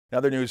In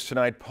other news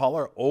tonight,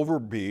 Paula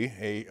Overby,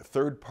 a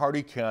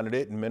third-party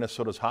candidate in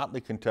Minnesota's hotly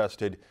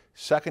contested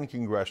 2nd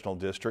Congressional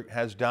District,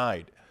 has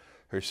died.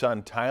 Her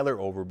son, Tyler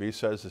Overby,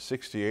 says the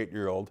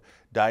 68-year-old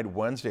died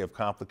Wednesday of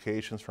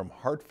complications from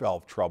heart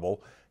valve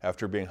trouble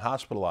after being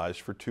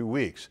hospitalized for 2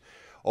 weeks.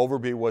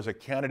 Overby was a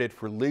candidate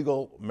for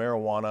legal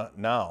marijuana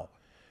now.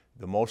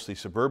 The mostly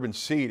suburban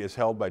seat is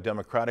held by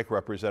Democratic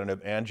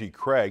Representative Angie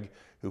Craig,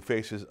 who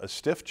faces a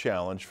stiff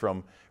challenge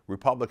from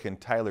Republican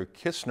Tyler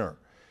Kistner.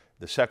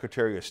 The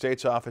Secretary of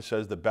State's office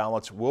says the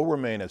ballots will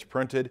remain as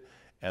printed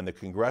and the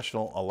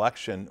congressional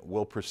election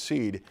will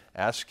proceed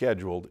as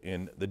scheduled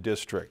in the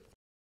district.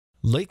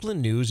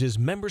 Lakeland News is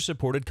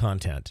member-supported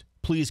content.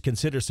 Please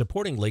consider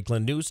supporting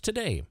Lakeland News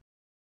today.